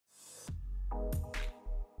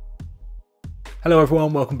Hello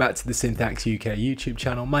everyone, welcome back to the Synthax UK YouTube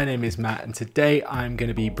channel. My name is Matt and today I'm going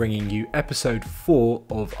to be bringing you episode 4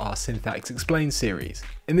 of our Synthax Explains series.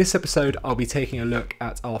 In this episode I'll be taking a look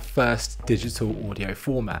at our first digital audio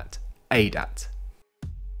format, ADAT.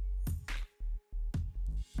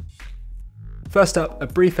 First up, a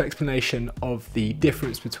brief explanation of the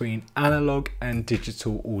difference between analog and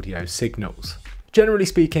digital audio signals. Generally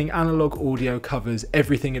speaking, analog audio covers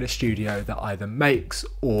everything in a studio that either makes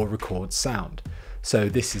or records sound. So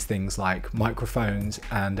this is things like microphones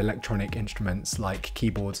and electronic instruments like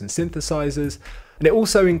keyboards and synthesizers. And it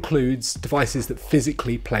also includes devices that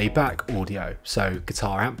physically play back audio, so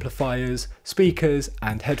guitar amplifiers, speakers,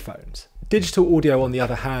 and headphones. Digital audio, on the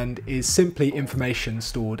other hand, is simply information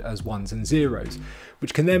stored as ones and zeros,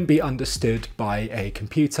 which can then be understood by a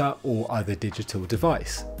computer or other digital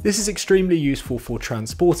device. This is extremely useful for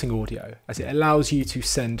transporting audio, as it allows you to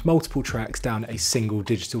send multiple tracks down a single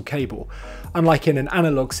digital cable, unlike in an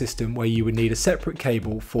analog system where you would need a separate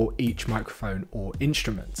cable for each microphone or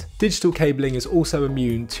instrument. Digital cabling is also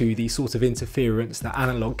immune to the sort of interference that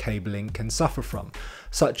analog cabling can suffer from,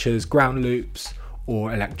 such as ground loops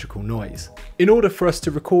or electrical noise. In order for us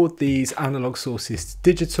to record these analog sources to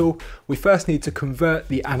digital, we first need to convert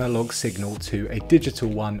the analog signal to a digital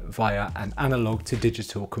one via an analog to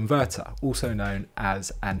digital converter, also known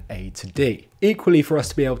as an A to D. Equally, for us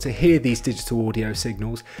to be able to hear these digital audio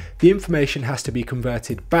signals, the information has to be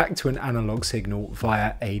converted back to an analog signal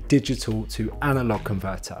via a digital to analog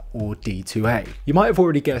converter, or D2A. You might have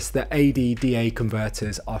already guessed that AD-DA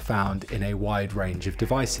converters are found in a wide range of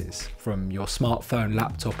devices, from your smartphone,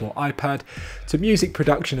 laptop or iPad to music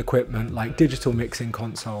production equipment like digital mixing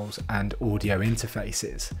consoles and audio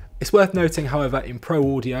interfaces. It's worth noting, however, in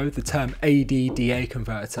pro audio, the term AD-DA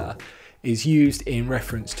converter is used in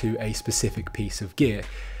reference to a specific piece of gear,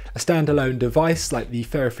 a standalone device like the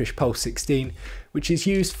Ferrofish Pulse 16, which is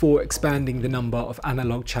used for expanding the number of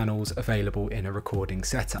analog channels available in a recording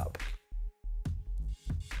setup.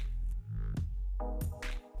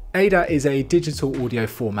 ADAT is a digital audio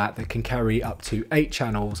format that can carry up to 8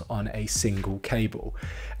 channels on a single cable,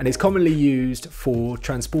 and is commonly used for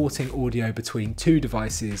transporting audio between 2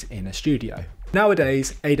 devices in a studio.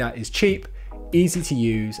 Nowadays, ADAT is cheap, easy to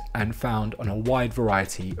use and found on a wide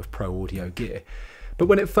variety of pro audio gear. But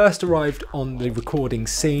when it first arrived on the recording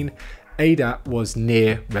scene, ADAT was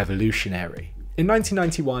near revolutionary. In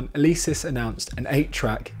 1991, Alesis announced an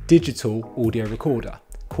 8-track digital audio recorder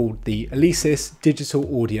called the Alesis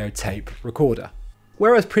Digital Audio Tape Recorder.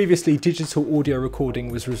 Whereas previously digital audio recording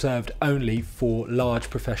was reserved only for large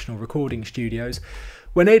professional recording studios,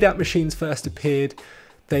 when ADAT machines first appeared,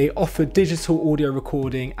 they offered digital audio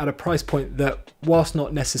recording at a price point that, whilst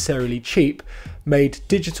not necessarily cheap, made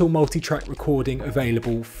digital multi-track recording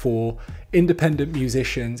available for independent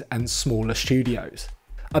musicians and smaller studios.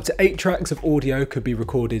 Up to 8 tracks of audio could be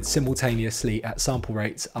recorded simultaneously at sample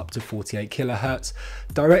rates up to 48 kHz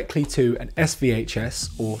directly to an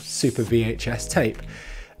SVHS or Super VHS tape,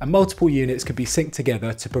 and multiple units could be synced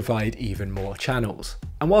together to provide even more channels.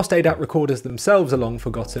 And whilst ADAT recorders themselves are long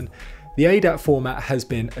forgotten, the ADAT format has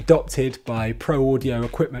been adopted by pro audio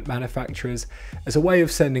equipment manufacturers as a way of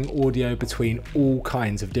sending audio between all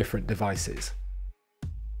kinds of different devices.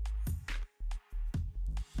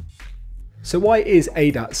 So why is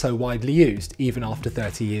ADAT so widely used, even after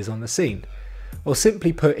 30 years on the scene? Well,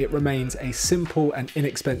 simply put, it remains a simple and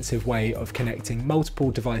inexpensive way of connecting multiple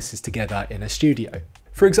devices together in a studio.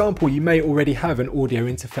 For example, you may already have an audio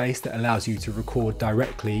interface that allows you to record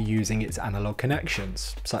directly using its analog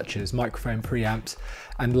connections, such as microphone preamps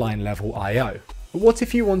and line level I/O. But what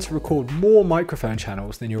if you want to record more microphone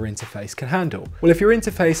channels than your interface can handle? Well, if your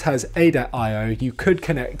interface has ADAT I/O, you could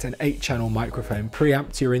connect an 8-channel microphone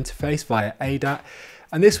preamp to your interface via ADAT,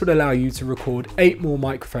 and this would allow you to record 8 more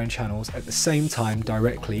microphone channels at the same time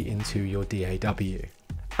directly into your DAW.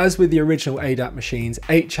 As with the original ADAT machines,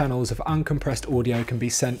 8 channels of uncompressed audio can be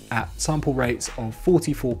sent at sample rates of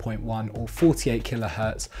 44.1 or 48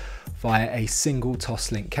 kHz via a single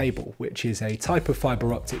Toslink cable, which is a type of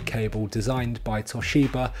fibre optic cable designed by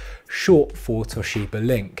Toshiba, short for Toshiba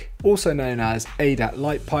Link. Also known as ADAT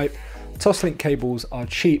Light Pipe, Toslink cables are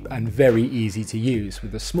cheap and very easy to use,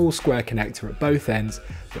 with a small square connector at both ends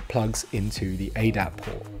that plugs into the ADAT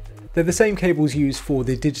port. They're the same cables used for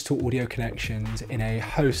the digital audio connections in a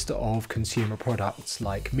host of consumer products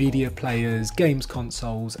like media players, games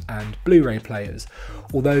consoles and Blu-ray players,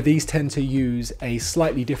 although these tend to use a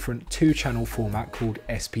slightly different 2-channel format called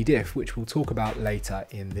SPDIF, which we'll talk about later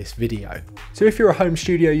in this video. So if you're a home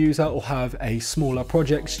studio user or have a smaller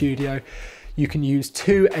project studio, You can use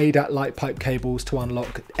 2 ADAT light pipe cables to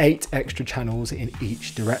unlock 8 extra channels in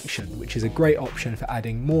each direction, which is a great option for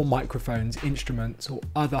adding more microphones, instruments, or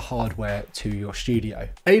other hardware to your studio.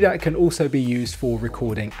 ADAT can also be used for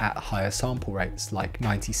recording at higher sample rates, like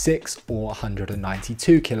 96 or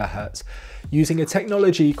 192 kHz, using a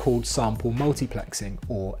technology called sample multiplexing,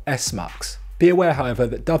 or SMUX. Be aware, however,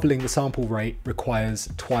 that doubling the sample rate requires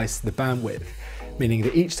twice the bandwidth, meaning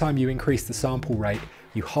that each time you increase the sample rate,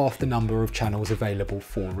 you halve the number of channels available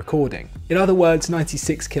for recording. In other words,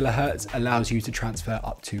 96 kHz allows you to transfer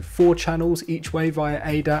up to 4 channels each way via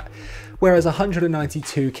ADAT, whereas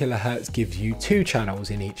 192 kHz gives you 2 channels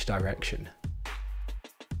in each direction.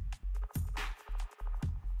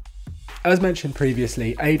 As mentioned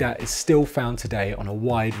previously, ADAT is still found today on a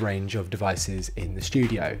wide range of devices in the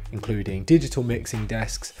studio, including digital mixing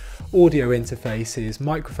desks, audio interfaces,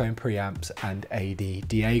 microphone preamps, and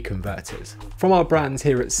AD/DA converters. From our brands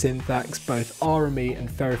here at Synthax, both RME and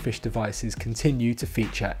Ferrofish devices continue to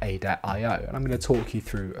feature ADAT-IO, and I'm going to talk you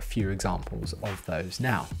through a few examples of those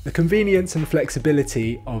now. The convenience and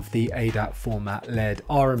flexibility of the ADAT format led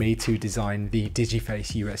RME to design the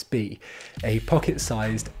Digiface USB, a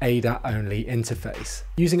pocket-sized ADAT-only interface.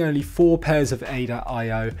 Using only 4 pairs of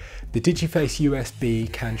ADAT-IO, the Digiface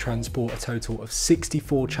USB can transport a total of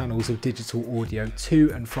 64 channels of digital audio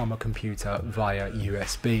to and from a computer via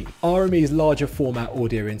USB. RME's larger format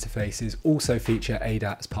audio interfaces also feature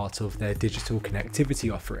ADAT as part of their digital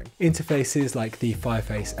connectivity offering. Interfaces like the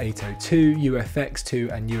Fireface 802,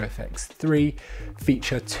 UFX2 and UFX3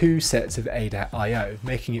 feature 2 sets of ADAT-IO,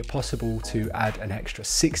 making it possible to add an extra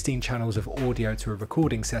 16 channels of audio to a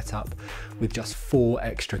recording setup with just 4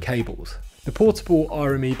 extra cables. The portable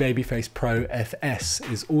RME Babyface Pro FS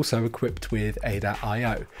is also equipped with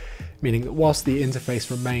ADAT-IO, meaning that whilst the interface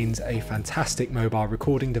remains a fantastic mobile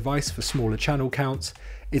recording device for smaller channel counts,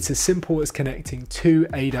 it's as simple as connecting 2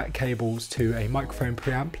 ADAT cables to a microphone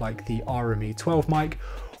preamp like the RME 12 mic,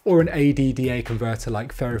 or an AD/DA converter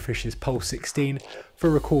like Ferrofish's Pulse 16 for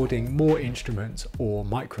recording more instruments or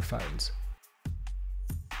microphones.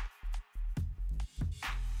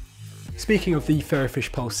 Speaking of the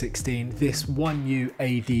Ferrofish Pulse 16, this 1U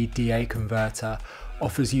AD/DA converter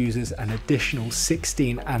offers users an additional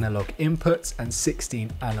 16 analog inputs and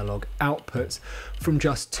 16 analog outputs from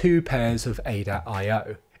just 2 pairs of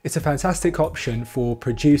ADAT-IO. It's a fantastic option for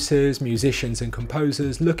producers, musicians and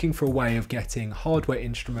composers looking for a way of getting hardware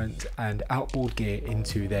instruments and outboard gear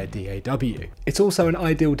into their DAW. It's also an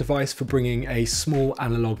ideal device for bringing a small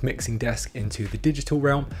analog mixing desk into the digital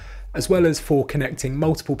realm, as well as for connecting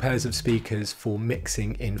multiple pairs of speakers for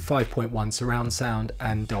mixing in 5.1 surround sound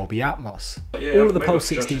and Dolby Atmos. Yeah, all of the Pulse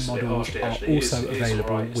 16 models are also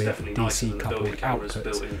available with DC coupled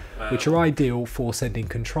outputs, which are ideal for sending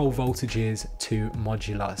control voltages to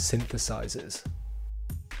modular synthesizers.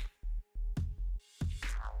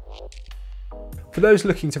 For those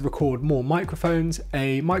looking to record more microphones,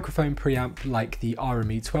 a microphone preamp like the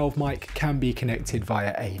RME 12 mic can be connected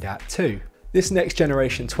via ADAT too. This next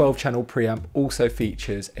generation 12-channel preamp also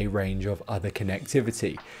features a range of other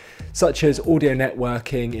connectivity, such as audio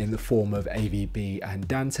networking in the form of AVB and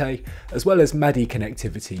Dante, as well as MADI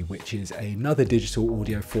connectivity, which is another digital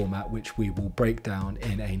audio format which we will break down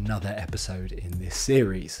in another episode in this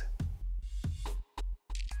series.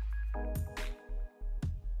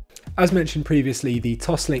 As mentioned previously, the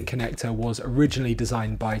Toslink connector was originally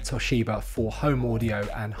designed by Toshiba for home audio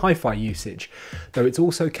and hi-fi usage, though it's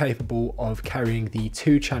also capable of carrying the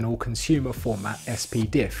 2-channel consumer format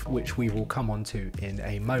SPDIF, which we will come on to in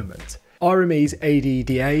a moment. RME's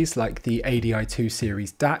AD/DAs like the ADI-2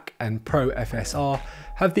 series DAC and Pro FSR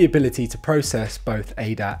have the ability to process both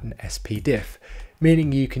ADAT and SPDIF,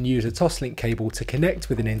 meaning you can use a Toslink cable to connect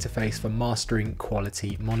with an interface for mastering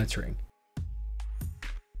quality monitoring.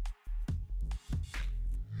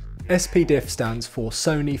 SPDIF stands for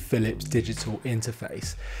Sony Philips Digital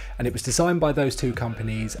Interface, and it was designed by those 2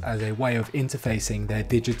 companies as a way of interfacing their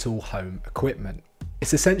digital home equipment.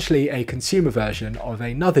 It's essentially a consumer version of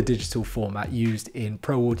another digital format used in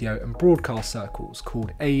pro audio and broadcast circles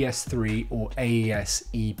called AES3 or AES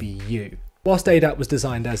EBU. Whilst ADAT was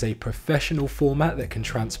designed as a professional format that can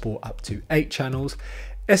transport up to 8 channels,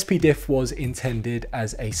 SPDIF was intended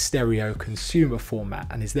as a stereo consumer format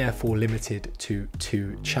and is therefore limited to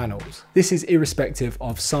 2 channels. This is irrespective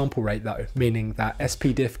of sample rate though, meaning that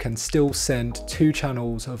SPDIF can still send 2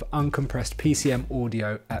 channels of uncompressed PCM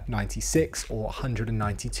audio at 96 or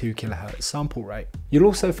 192 kHz sample rate. You'll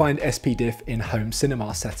also find SPDIF in home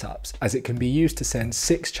cinema setups, as it can be used to send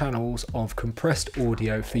 6 channels of compressed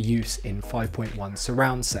audio for use in 5.1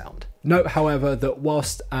 surround sound. Note, however, that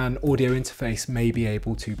whilst an audio interface may be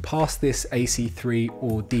able to pass this AC3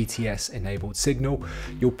 or DTS enabled signal,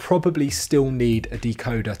 you'll probably still need a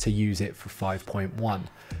decoder to use it for 5.1,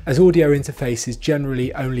 as audio interfaces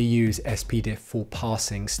generally only use SPDIF for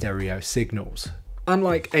passing stereo signals.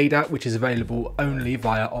 Unlike ADAT, which is available only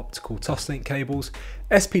via optical toslink cables,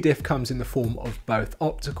 SPDIF comes in the form of both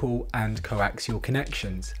optical and coaxial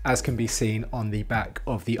connections, as can be seen on the back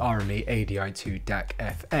of the RME ADI-2 DAC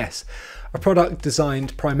FS, a product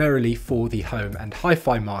designed primarily for the home and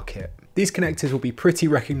hi-fi market. These connectors will be pretty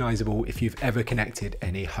recognisable if you've ever connected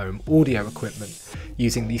any home audio equipment,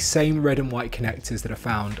 using the same red and white connectors that are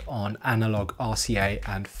found on Analogue RCA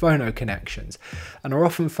and phono connections, and are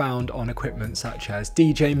often found on equipment such as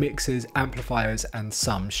DJ mixers, amplifiers and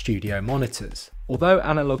some studio monitors. Although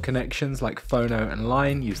analog connections like phono and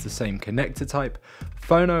line use the same connector type,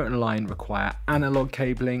 phono and line require analog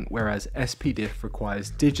cabling, whereas SPDIF requires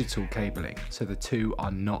digital cabling, so the two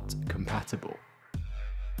are not compatible.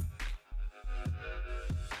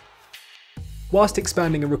 Whilst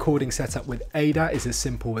expanding a recording setup with ADAT is as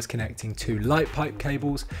simple as connecting two light pipe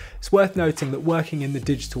cables, it's worth noting that working in the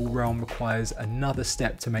digital realm requires another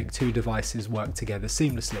step to make two devices work together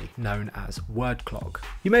seamlessly, known as word clock.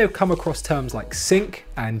 You may have come across terms like sync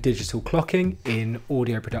and digital clocking in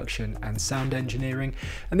audio production and sound engineering,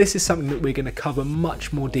 and this is something that we're going to cover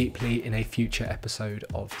much more deeply in a future episode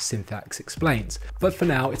of Synthax Explains. But for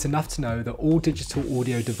now, it's enough to know that all digital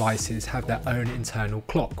audio devices have their own internal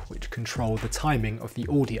clock, which control the timing of the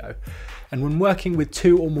audio, and when working with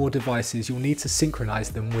two or more devices you'll need to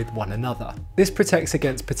synchronize them with one another. This protects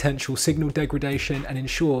against potential signal degradation and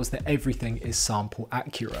ensures that everything is sample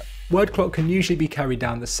accurate. Word clock can usually be carried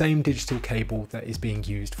down the same digital cable that is being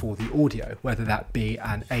used for the audio, whether that be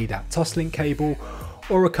an ADAT toslink cable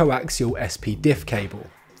or a coaxial SPDIF cable.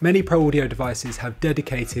 Many pro audio devices have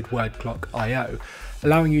dedicated word clock I/O,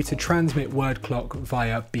 allowing you to transmit word clock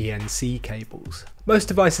via BNC cables. Most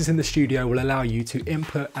devices in the studio will allow you to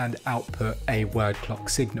input and output a word clock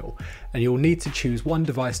signal, and you'll need to choose one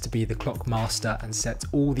device to be the clock master and set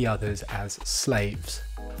all the others as slaves.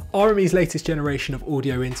 RME's latest generation of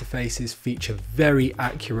audio interfaces feature very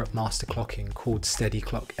accurate master clocking called Steady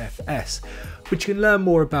Clock FS, which you can learn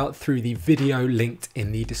more about through the video linked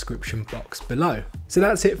in the description box below. So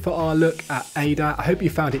that's it for our look at ADAT. I hope you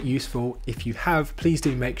found it useful. If you have, please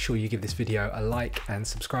do make sure you give this video a like and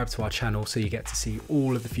subscribe to our channel so you get to see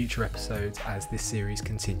all of the future episodes as this series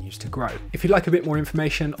continues to grow. If you'd like a bit more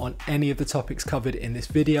information on any of the topics covered in this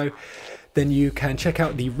video, then you can check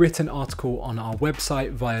out the written article on our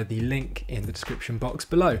website via the link in the description box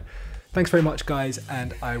below. Thanks very much guys,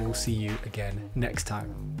 and I will see you again next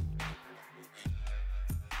time.